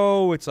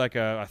turbo. It's like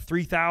a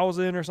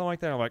 3000 or something like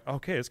that. I'm like,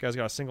 okay, this guy's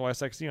got a single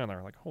SXC on there.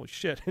 I'm like, holy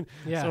shit!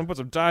 Someone put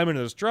some time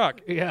into this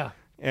truck. Yeah.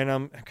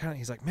 And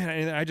he's like, man,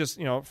 and I just,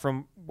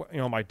 from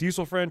my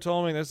diesel friend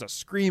told me this is a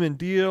screaming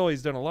deal.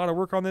 He's done a lot of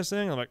work on this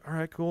thing. I'm like, all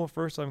right, cool.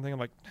 First, I'm thinking,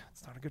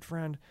 it's not a good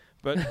friend,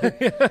 but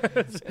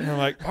and I'm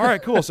like, all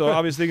right, cool. So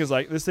obvious thing is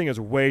like, this thing is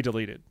way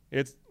deleted.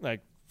 It's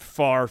like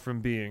far from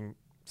being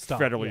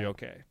federally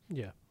okay.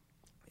 Yeah.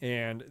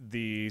 And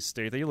the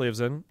state that he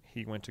lives in,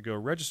 he went to go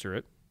register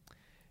it,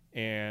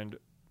 and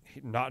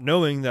not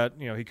knowing that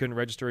he couldn't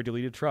register a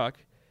deleted truck.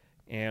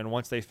 And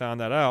once they found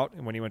that out,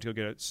 and when he went to go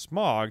get it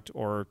smogged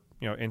or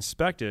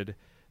inspected,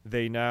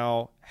 they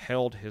now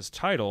held his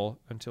title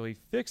until he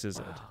fixes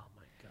it. Oh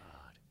my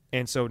God!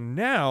 And so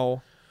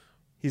now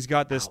he's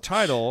got this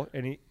title,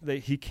 and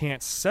he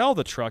can't sell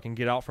the truck and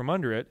get out from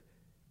under it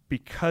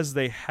because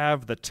they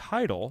have the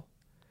title.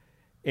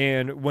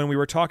 And when we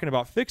were talking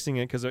about fixing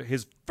it, because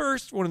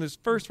one of his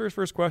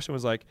first question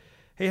was like,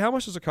 hey, how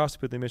much does it cost to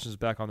put the emissions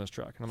back on this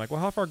truck? And I'm like, well,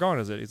 how far gone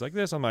is it? He's like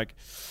this. I'm like,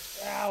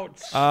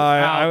 ouch.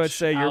 I would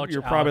say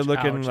you're probably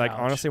looking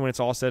honestly, when it's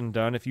all said and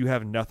done, if you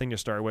have nothing to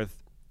start with,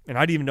 and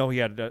I didn't even know he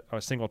had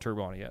a single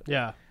turbo on it yet.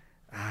 Yeah.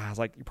 I was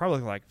like, you're probably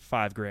looking like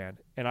 $5,000.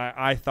 And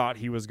I thought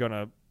he was going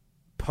to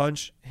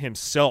punch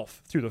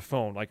himself through the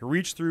phone, like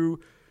reach through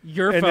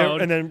your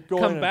phone and then go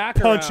come in back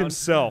and punch around.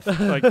 himself.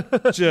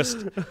 Like,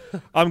 just,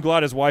 I'm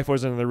glad his wife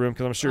wasn't in the room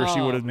because I'm sure she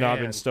would have not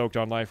been stoked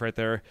on life right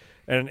there.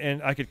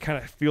 And I could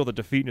kind of feel the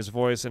defeat in his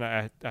voice, and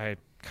I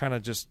kind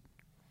of just,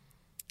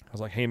 I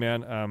was like, hey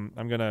man,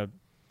 I'm gonna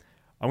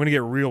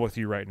get real with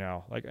you right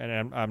now. Like,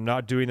 and I'm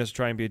not doing this to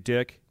try and be a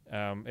dick.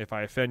 If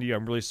I offend you,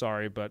 I'm really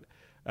sorry. But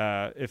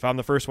if I'm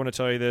the first one to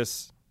tell you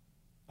this,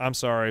 I'm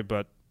sorry.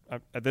 But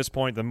at this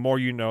point, the more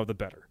you know, the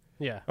better.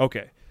 Yeah.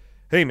 Okay.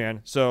 Hey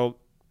man, so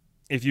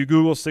if you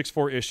Google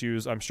 6.4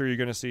 issues, I'm sure you're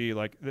going to see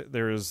like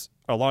there's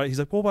a lot. He's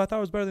like, well, but I thought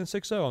it was better than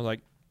 6.0. I was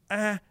like,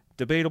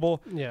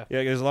 debatable. Yeah.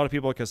 There's a lot of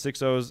people because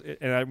 6.0s,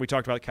 and we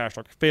talked about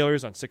catastrophic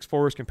failures on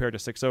 6.4s compared to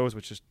 6.0s,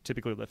 which is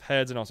typically lift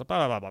heads and also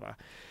blah, blah, blah, blah. And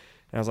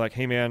I was like,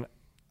 hey man,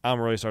 I'm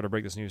really sorry to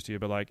break this news to you,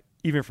 but like,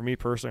 even for me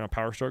personally, I'm a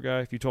Power Stroke guy.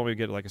 If you told me to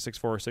get like a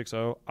 6.4 or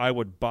 6.0, I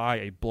would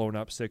buy a blown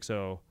up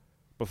 6.0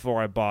 before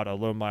I bought a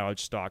low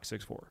mileage stock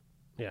 6.4.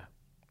 Yeah.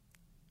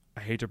 I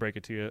hate to break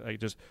it to you.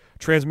 Like, just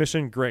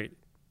transmission, great.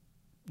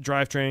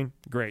 Drivetrain,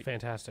 great.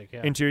 Fantastic.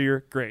 Yeah.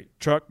 Interior, great.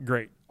 Truck,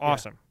 great.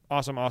 Awesome. Yeah.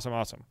 Awesome.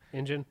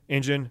 Engine,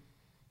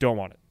 don't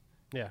want it.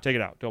 Yeah. Take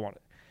it out. Don't want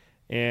it.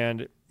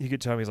 And he could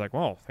tell me, he's like,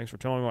 well, thanks for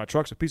telling me my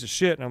truck's a piece of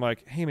shit. And I'm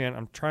like, hey man,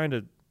 that's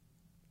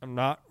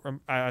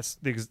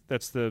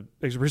the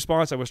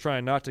response I was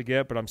trying not to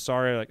get, but I'm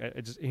sorry. Like,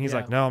 and he's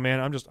like, no man,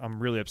 I'm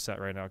really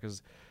upset right now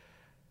because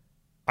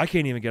I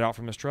can't even get out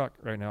from this truck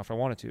right now if I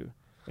wanted to.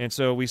 And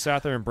so we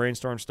sat there and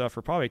brainstormed stuff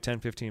for probably 10,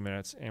 15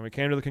 minutes. And we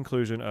came to the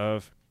conclusion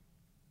of,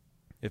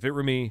 if it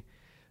were me,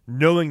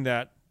 knowing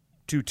that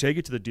to take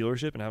it to the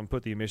dealership and have them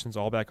put the emissions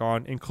all back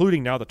on,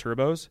 including now the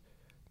turbos,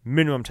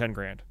 minimum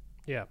 $10,000.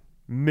 Yeah.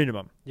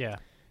 Minimum. Yeah.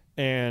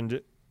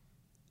 And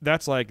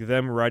that's like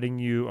them writing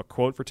you a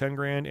quote for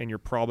 $10,000, and you're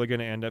probably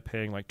going to end up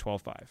paying like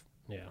 $12,500.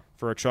 Yeah.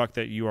 For a truck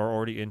that you are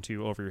already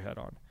into over your head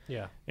on.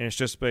 Yeah. And it's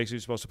just basically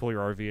supposed to pull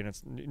your RV, and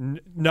it's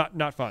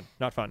not fun.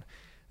 Not fun.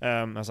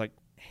 I was like,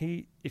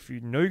 hey, if you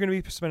know you're going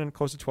to be spending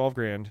close to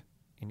 $12,000 and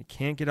you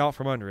can't get out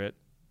from under it,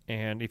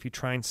 and if you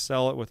try and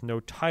sell it with no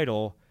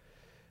title,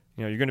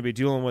 you're going to be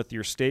dealing with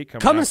your state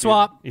coming. Come and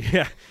swap.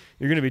 Yeah,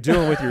 you're going to be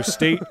dealing with your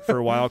state for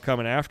a while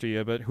coming after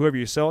you. But whoever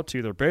you sell it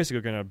to, they're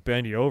basically going to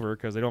bend you over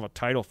because they don't have a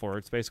title for it.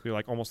 It's basically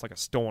like almost like a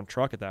stolen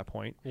truck at that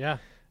point. Yeah.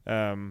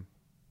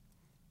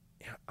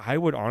 I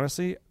would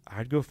honestly,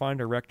 I'd go find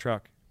a wrecked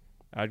truck.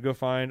 I'd go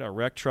find a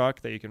wrecked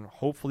truck that you can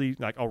hopefully,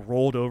 like a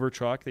rolled over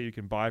truck that you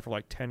can buy for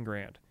like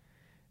 $10,000,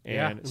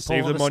 and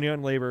save the money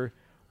on labor.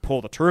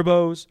 Pull the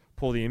turbos,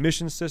 pull the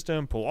emission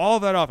system, pull all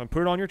of that off and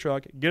put it on your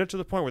truck, get it to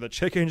the point where the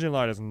check engine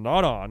light is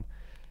not on,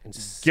 and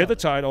get the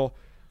title,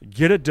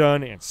 get it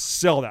done, and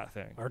sell that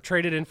thing. Or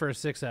trade it in for a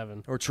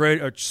 6.7. Or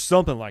trade or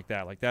something like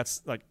that. That's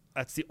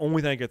the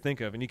only thing I could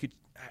think of. And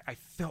I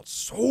felt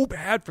so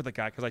bad for the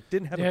guy because I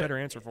didn't have a better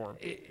answer for him.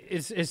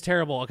 It's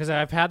terrible because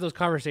I've had those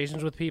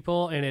conversations with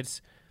people, and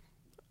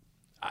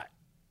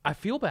I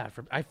feel bad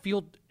I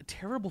feel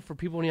terrible for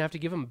people when you have to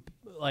give them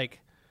like,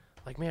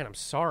 man, I'm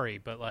sorry,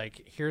 but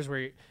like, here's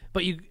where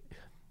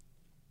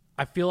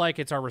I feel like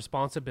it's our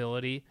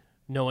responsibility,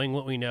 knowing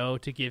what we know,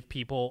 to give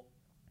people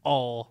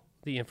all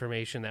the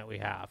information that we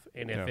have.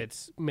 And if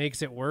it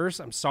makes it worse,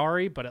 I'm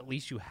sorry, but at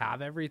least you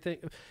have everything.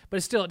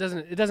 But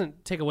it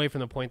doesn't take away from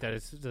the point that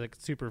it's like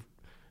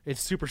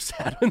it's super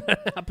sad when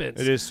that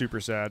happens. It is super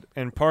sad.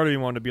 And part of me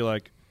wanted to be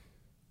like,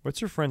 what's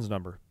your friend's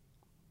number?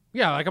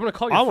 Yeah, like I'm going to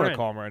call your I friend. want to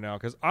call him right now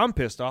because I'm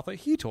pissed off that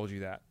he told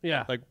you that.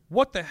 Yeah. Like,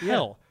 what the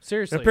hell?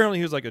 Seriously. And apparently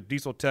he was like a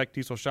diesel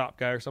shop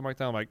guy or something like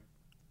that. I'm like,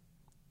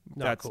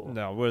 that's cool.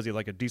 no. What is he,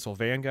 like a diesel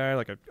van guy,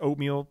 like an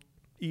oatmeal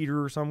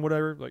eater or some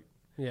whatever? Like,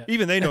 Yeah.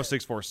 even they know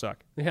 6'4"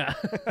 suck. Yeah.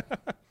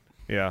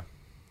 Yeah.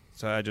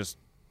 So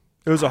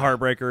it was a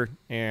heartbreaker,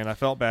 and I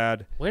felt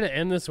bad. Way to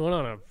end this one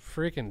on a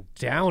freaking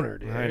downer,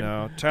 dude. I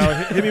know. Tyler,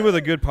 hit me with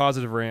a good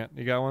positive rant.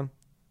 You got one?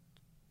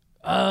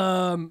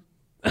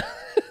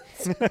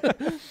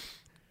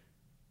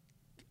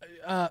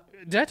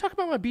 Did I talk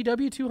about my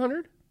BW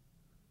 200?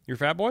 Your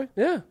fat boy?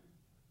 Yeah.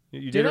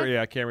 You Did did? I?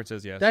 Yeah, Cameron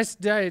says yes.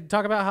 Did I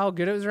talk about how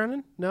good it was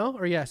running? No?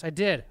 Or yes? I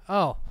did.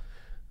 Oh.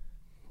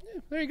 Yeah,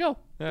 there you go.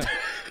 Yeah.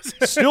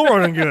 Still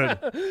running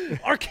good.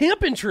 Our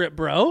camping trip,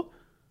 bro.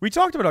 We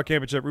talked about our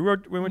camping trip. We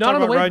went Not talking on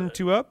the about way- riding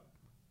 2 Up.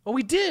 Oh,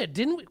 we did,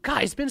 didn't we?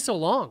 God, it's been so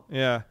long.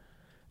 Yeah.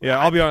 Yeah,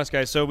 I'll be honest,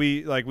 guys. So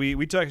we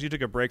actually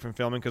took a break from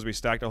filming because we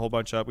stacked a whole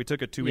bunch up. We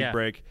took a 2-week Yeah.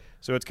 break,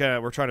 so it's kind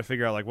of we're trying to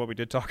figure out like what we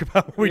did talk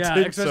about. What we yeah,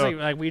 did, especially so,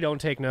 like we don't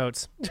take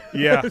notes.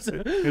 yeah.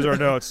 Here's our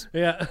notes.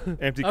 Yeah.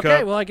 Empty Okay,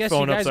 cup. well, I guess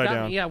phone you guys upside got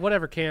down. me. Yeah,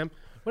 whatever, Cam.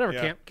 Whatever,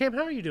 Yeah. Cam. Cam,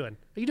 how are you doing?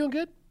 Are you doing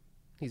good?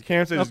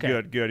 Cam says Okay. he's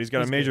good. Good. He's got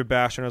He's a major good.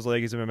 bash on his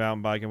leg. He's been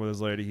mountain biking with his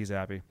lady. He's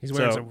happy. He's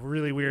wearing So, some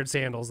really weird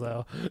sandals,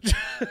 though.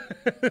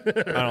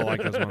 I don't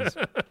like those ones.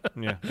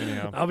 Yeah.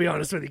 Anyhow, I'll be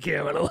honest with you,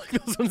 Cam. I don't like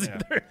those ones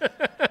either.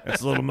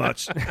 it's a little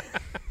much.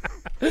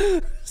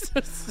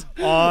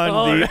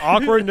 On the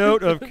awkward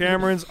note of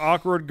Cameron's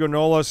awkward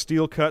granola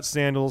steel cut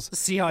sandals.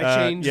 See how I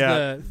changed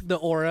yeah. the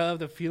aura of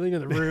the feeling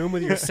of the room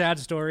with your sad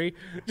story?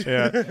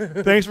 Yeah.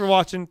 Thanks for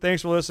watching.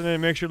 Thanks for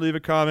listening. Make sure to leave a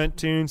comment,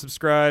 tune,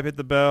 subscribe, hit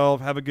the bell.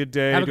 Have a good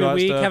day. Have a do all good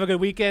that week. stuff. Have a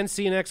good weekend.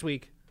 See you next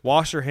week.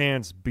 Wash your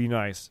hands. Be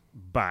nice.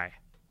 Bye.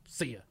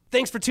 See ya.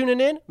 Thanks for tuning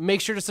in.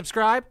 Make sure to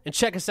subscribe and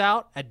check us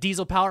out at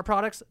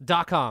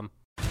dieselpowerproducts.com.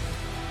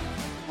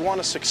 You want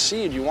to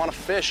succeed, you want to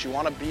fish, you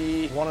want to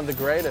be one of the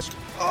greatest.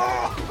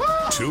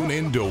 Tune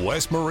in to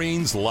West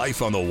Marine's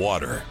Life on the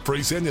Water,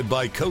 presented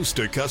by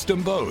Costa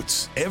Custom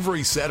Boats,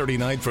 every Saturday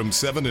night from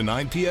 7 to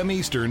 9 p.m.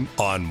 Eastern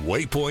on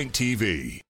Waypoint TV.